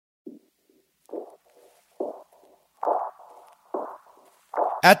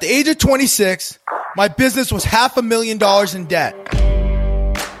At the age of 26, my business was $500,000 in debt.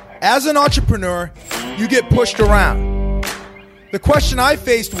 As an entrepreneur, you get pushed around. The question I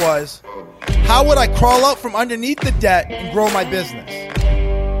faced was, how would I crawl out from underneath the debt and grow my business?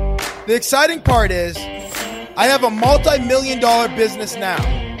 The exciting part is, I have a multi-million-dollar business now.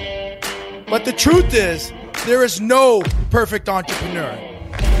 But the truth is, there is no perfect entrepreneur.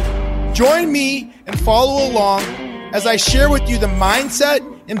 Join me and follow along as I share with you the mindset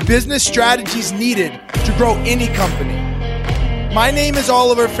and business strategies needed to grow any company. My name is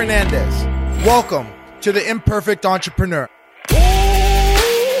Oliver Fernandez. Welcome to the Imperfect Entrepreneur.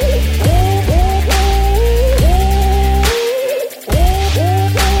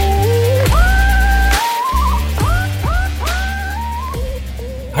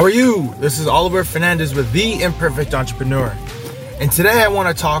 How are you? This is Oliver Fernandez with The Imperfect Entrepreneur. And today I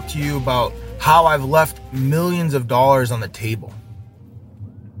want to talk to you about how I've left millions of dollars on the table.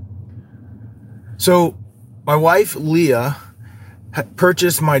 So my wife, Leah,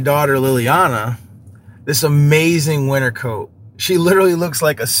 purchased my daughter, Liliana, this amazing winter coat. She literally looks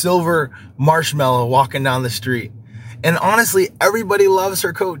like a silver marshmallow walking down the street. And honestly, everybody loves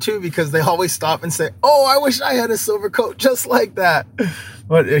her coat too, because they always stop and say, "Oh, I wish I had a silver coat just like that."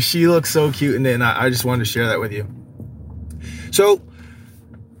 But she looks so cute in it, and I just wanted to share that with you. So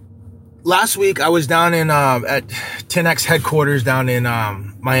last week I was down in at 10X headquarters down in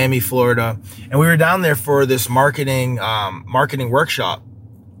Miami, Florida, and we were down there for this marketing workshop.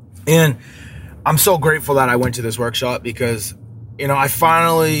 And I'm so grateful that I went to this workshop because, I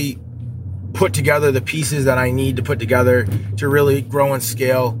finally put together the pieces that I need to put together to really grow and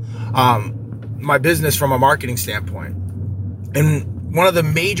scale my business from a marketing standpoint. And one of the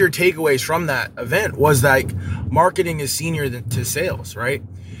major takeaways from that event was like marketing is senior to sales, right?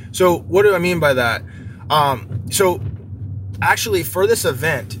 So what do I mean by that? So actually for this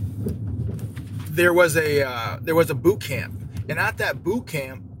event, there was a boot camp, and at that boot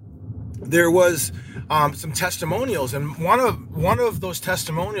camp, there was some testimonials, and one of those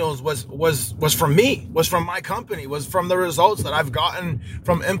testimonials was from me, was from my company, was from the results that I've gotten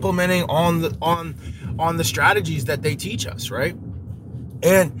from implementing on the strategies that they teach us, right?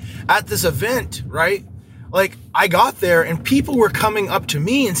 And at this event, right, like I got there and people were coming up to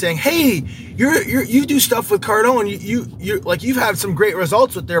me and saying, "Hey, you do stuff with Cardone. You like you've had some great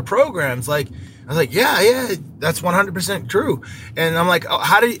results with their programs." Like I was like, yeah, that's 100% true. And I'm like, "Oh,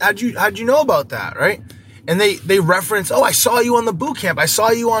 how'd you know about that?" Right? And they reference, "Oh, I saw you on the boot camp. I saw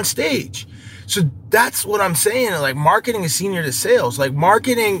you on stage." So that's what I'm saying. Like marketing is senior to sales. Like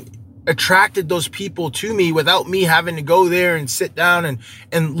marketing attracted those people to me without me having to go there and sit down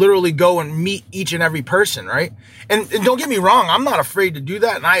and literally go and meet each and every person, right? And don't get me wrong, I'm not afraid to do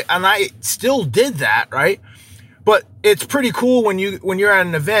that, and I still did that, right? But it's pretty cool when you're at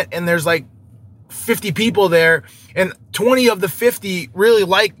an event and there's like 50 people there and 20 of the 50 really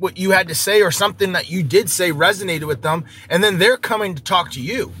like what you had to say, or something that you did say resonated with them, and then they're coming to talk to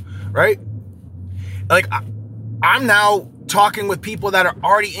you, right? Like I'm now talking with people that are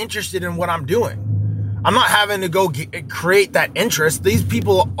already interested in what I'm doing. I'm not having to go create that interest. These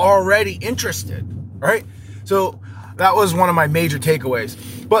people are already interested, right? So that was one of my major takeaways.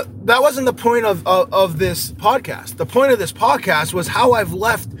 But that wasn't the point of this podcast. The point of this podcast was how I've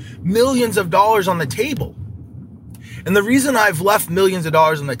left millions of dollars on the table. And the reason I've left millions of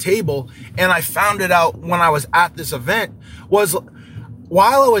dollars on the table, and I found it out when I was at this event, was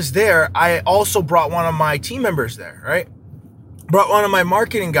while I was there, I also brought one of my team members there, right? Brought one of my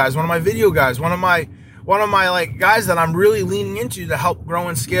marketing guys, one of my video guys, one of my like guys that I'm really leaning into to help grow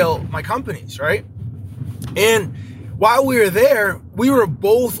and scale my companies, right? And while we were there, we were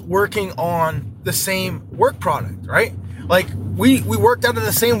both working on the same work product, right? Like we worked out of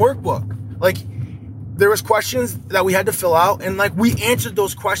the same workbook. Like there was questions that we had to fill out, and like we answered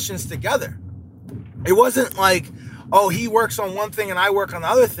those questions together. It wasn't like, oh, he works on one thing and I work on the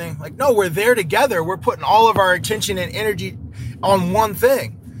other thing. Like, no, we're there together. We're putting all of our attention and energy on one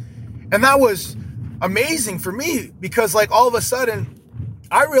thing. And that was amazing for me because like all of a sudden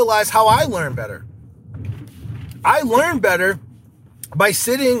I realized how I learn better. I learn better by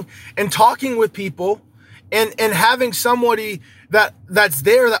sitting and talking with people and having somebody that's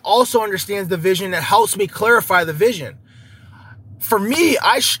there that also understands the vision, that helps me clarify the vision. For me,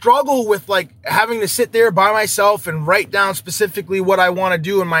 I struggle with like having to sit there by myself and write down specifically what I want to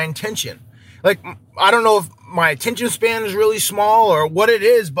do and my intention. Like, I don't know if my attention span is really small or what it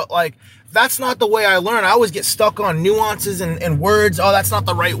is, but like, that's not the way I learn. I always get stuck on nuances and words. Oh, that's not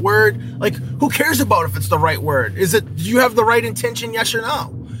the right word. Like, who cares about if it's the right word? Do you have the right intention? Yes or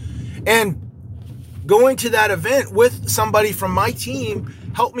no? And going to that event with somebody from my team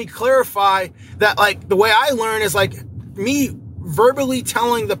helped me clarify that, like, the way I learn is like me verbally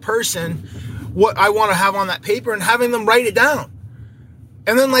telling the person what I want to have on that paper and having them write it down.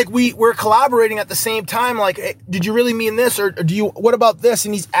 And then, like, we're collaborating at the same time. Like, hey, did you really mean this? Or what about this?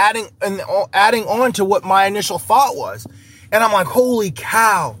 And he's adding on to what my initial thought was. And I'm like, holy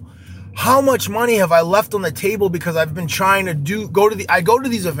cow, how much money have I left on the table because I've been trying to go to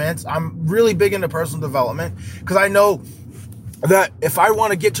these events. I'm really big into personal development because I know that if I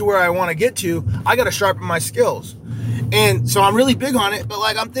want to get to where I want to get to, I got to sharpen my skills. And so I'm really big on it. But,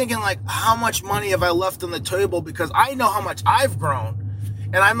 like, I'm thinking, like, how much money have I left on the table because I know how much I've grown.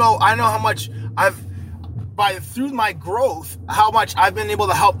 And I know how much through my growth, how much I've been able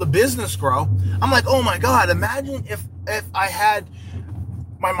to help the business grow. I'm like, oh my God, imagine if I had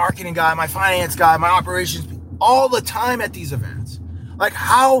my marketing guy, my finance guy, my operations all the time at these events. Like,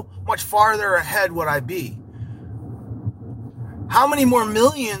 how much farther ahead would I be? How many more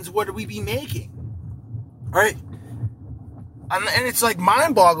millions would we be making? Right? And it's like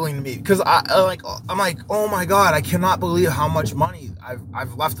mind-boggling to me because I'm like, oh my God, I cannot believe how much money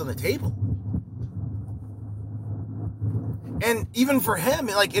I've left on the table. And even for him,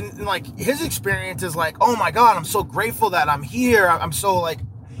 like, in like his experience is like, oh my God, I'm so grateful that I'm here. I'm so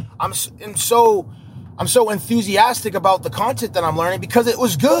enthusiastic about the content that I'm learning because it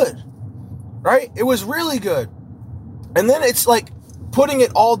was good, right? It was really good. And then it's like putting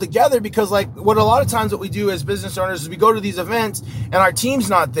it all together because, like, what a lot of times what we do as business owners is we go to these events and our team's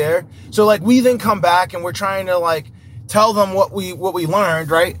not there. So, like, we then come back and we're trying to, like, tell them what we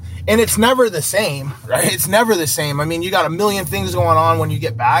learned, right? And it's never the same, right? It's never the same. I mean, you got a million things going on when you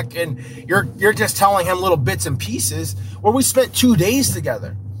get back and you're just telling him little bits and pieces where we spent 2 days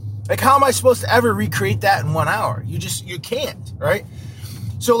together. Like, how am I supposed to ever recreate that in 1 hour? You can't, right?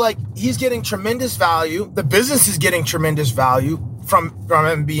 So, like, he's getting tremendous value. The business is getting tremendous value from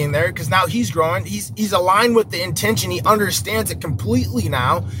him being there because now he's growing. He's aligned with the intention. He understands it completely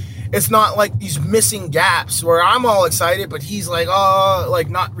now. It's not like these missing gaps where I'm all excited, but he's like, oh, like,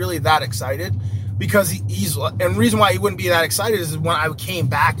 not really that excited because he's, and the reason why he wouldn't be that excited is when I came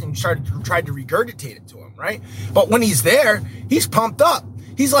back and tried to regurgitate it to him, right? But when he's there, he's pumped up.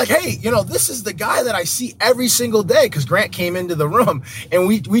 He's like, hey, this is the guy that I see every single day because Grant came into the room and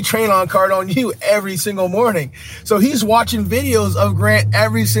we train on Cardone U every single morning. So he's watching videos of Grant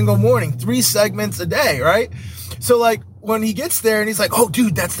every single morning, 3 segments a day, right? So, like, when he gets there and he's like, oh,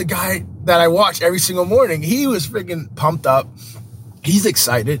 dude, that's the guy that I watch every single morning. He was freaking pumped up. He's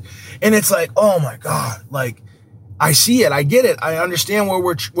excited. And it's like, oh my God, like, I see it. I get it. I understand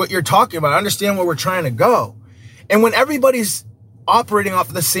what you're talking about. I understand where we're trying to go. And when everybody's operating off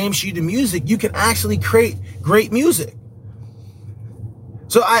of the same sheet of music, you can actually create great music.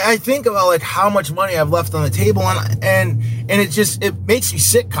 So I think about, like, how much money I've left on the table and it makes me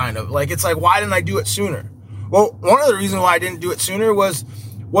sick, kind of. Like, it's like, why didn't I do it sooner? Well, one of the reasons why I didn't do it sooner was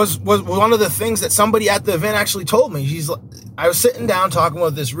one of the things that somebody at the event actually told me. I was sitting down talking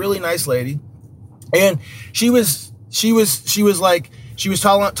with this really nice lady, and she was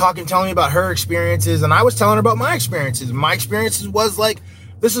telling me about her experiences, and I was telling her about my experiences. My experiences was like,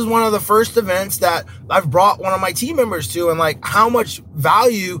 this is one of the first events that I've brought one of my team members to, and, like, how much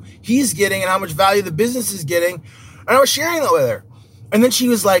value he's getting and how much value the business is getting. And I was sharing that with her. And then she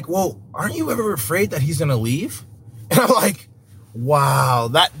was like, well, aren't you ever afraid that he's going to leave? And I'm like, wow,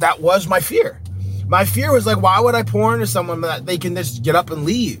 that was my fear. My fear was like, why would I pour into someone that they can just get up and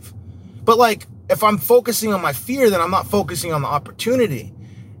leave? But, like, if I'm focusing on my fear, then I'm not focusing on the opportunity.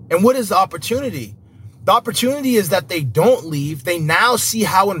 And what is the opportunity? The opportunity is that they don't leave. They now see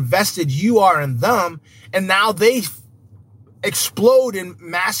how invested you are in them. And now they explode and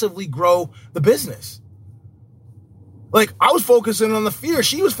massively grow the business. Like, I was focusing on the fear.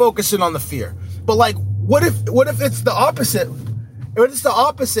 She was focusing on the fear. But, like, what if it's the opposite? What if it's the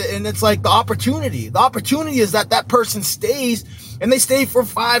opposite and it's like the opportunity? The opportunity is that person stays and they stay for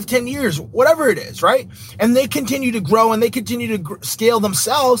 5-10 years, whatever it is, right? And they continue to grow and they continue to scale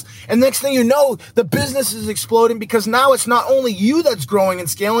themselves. And next thing you know, the business is exploding because now it's not only you that's growing and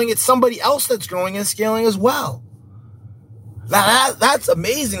scaling, it's somebody else that's growing and scaling as well. That's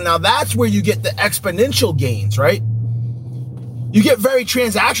amazing. Now, that's where you get the exponential gains, right? You get very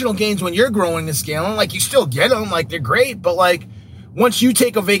transactional gains when you're growing and scaling. Like, you still get them, like, they're great, but, like, once you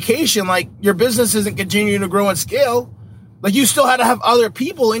take a vacation, like, your business isn't continuing to grow and scale. Like, you still had to have other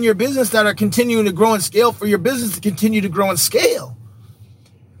people in your business that are continuing to grow and scale for your business to continue to grow and scale.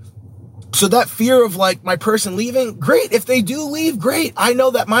 So that fear of, like, my person leaving, great. If they do leave, great. I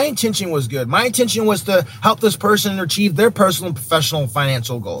know that my intention was good. My intention was to help this person achieve their personal, professional,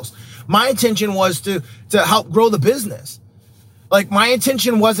 financial goals. My intention was to help grow the business. Like, my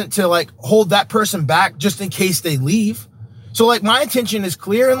intention wasn't to like hold that person back just in case they leave. So like, my intention is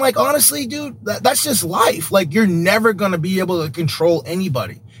clear. And like, honestly, dude, that's just life. Like, you're never going to be able to control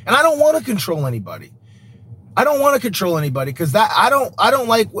anybody. And I don't want to control anybody. I don't want to control anybody because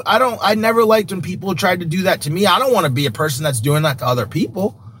I never liked when people tried to do that to me. I don't want to be a person that's doing that to other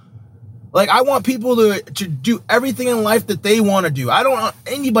people. Like, I want people to do everything in life that they want to do. I don't want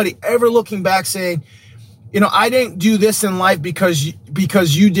anybody ever looking back saying, you know, I didn't do this in life because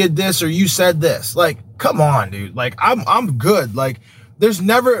you did this or you said this. Like, come on, dude. Like, I'm good. Like, there's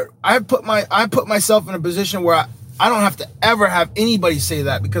never, I put myself in a position where I don't have to ever have anybody say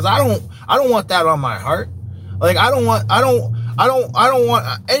that because I don't want that on my heart. Like, I don't want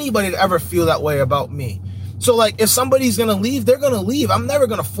anybody to ever feel that way about me. So like, if somebody's going to leave, they're going to leave. I'm never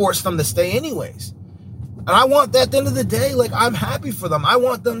going to force them to stay anyways. And I want that at the end of the day, like, I'm happy for them. I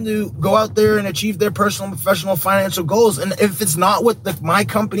want them to go out there and achieve their personal and professional financial goals. And if it's not with my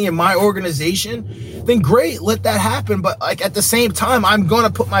company and my organization, then great, let that happen. But like, at the same time, I'm going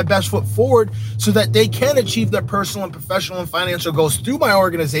to put my best foot forward so that they can achieve their personal and professional and financial goals through my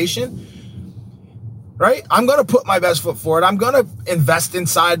organization. Right? I'm going to put my best foot forward. I'm going to invest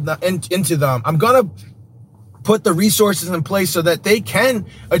into them. I'm going to put the resources in place so that they can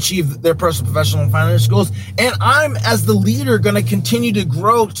achieve their personal, professional, and financial goals. And I'm, as the leader, going to continue to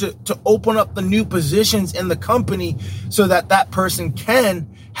grow to open up the new positions in the company so that that person can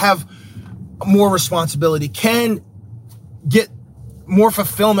have more responsibility, can get more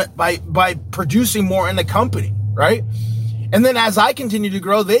fulfillment by producing more in the company, right? And then as I continue to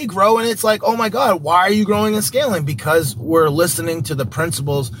grow, they grow. And it's like, oh my God, why are you growing and scaling? Because we're listening to the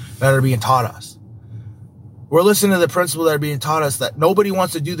principles that are being taught us. We're listening to the principles that are being taught us that nobody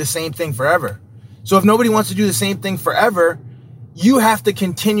wants to do the same thing forever. So if nobody wants to do the same thing forever, you have to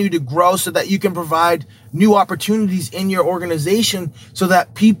continue to grow so that you can provide new opportunities in your organization so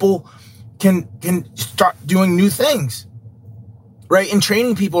that people can start doing new things, right? And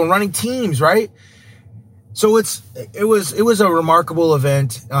training people and running teams, right? So it was a remarkable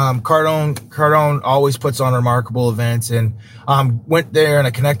event. Cardone always puts on remarkable events, and went there and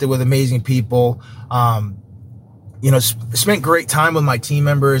I connected with amazing people. Spent great time with my team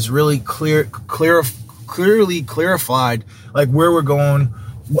members. Really clearly clarified like where we're going,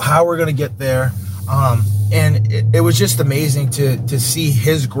 how we're going to get there. And it was just amazing to see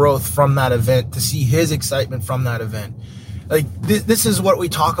his growth from that event, to see his excitement from that event. Like this is what we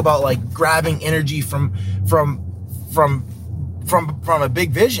talk about, like grabbing energy from a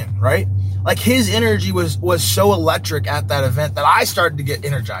big vision, right? Like his energy was so electric at that event that I started to get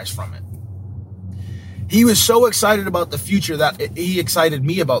energized from it. He was so excited about the future that he excited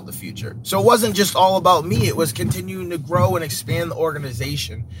me about the future. So it wasn't just all about me. It was continuing to grow and expand the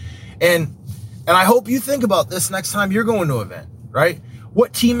organization. And I hope you think about this next time you're going to an event, right?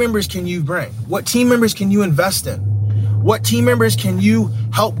 What team members can you bring? What team members can you invest in? What team members can you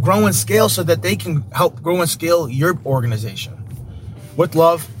help grow and scale so that they can help grow and scale your organization? With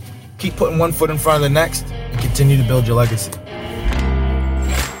love, keep putting one foot in front of the next and continue to build your legacy.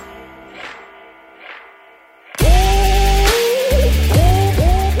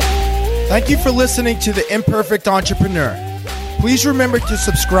 Thank you for listening to The Imperfect Entrepreneur. Please remember to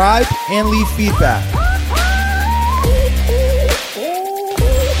subscribe and leave feedback.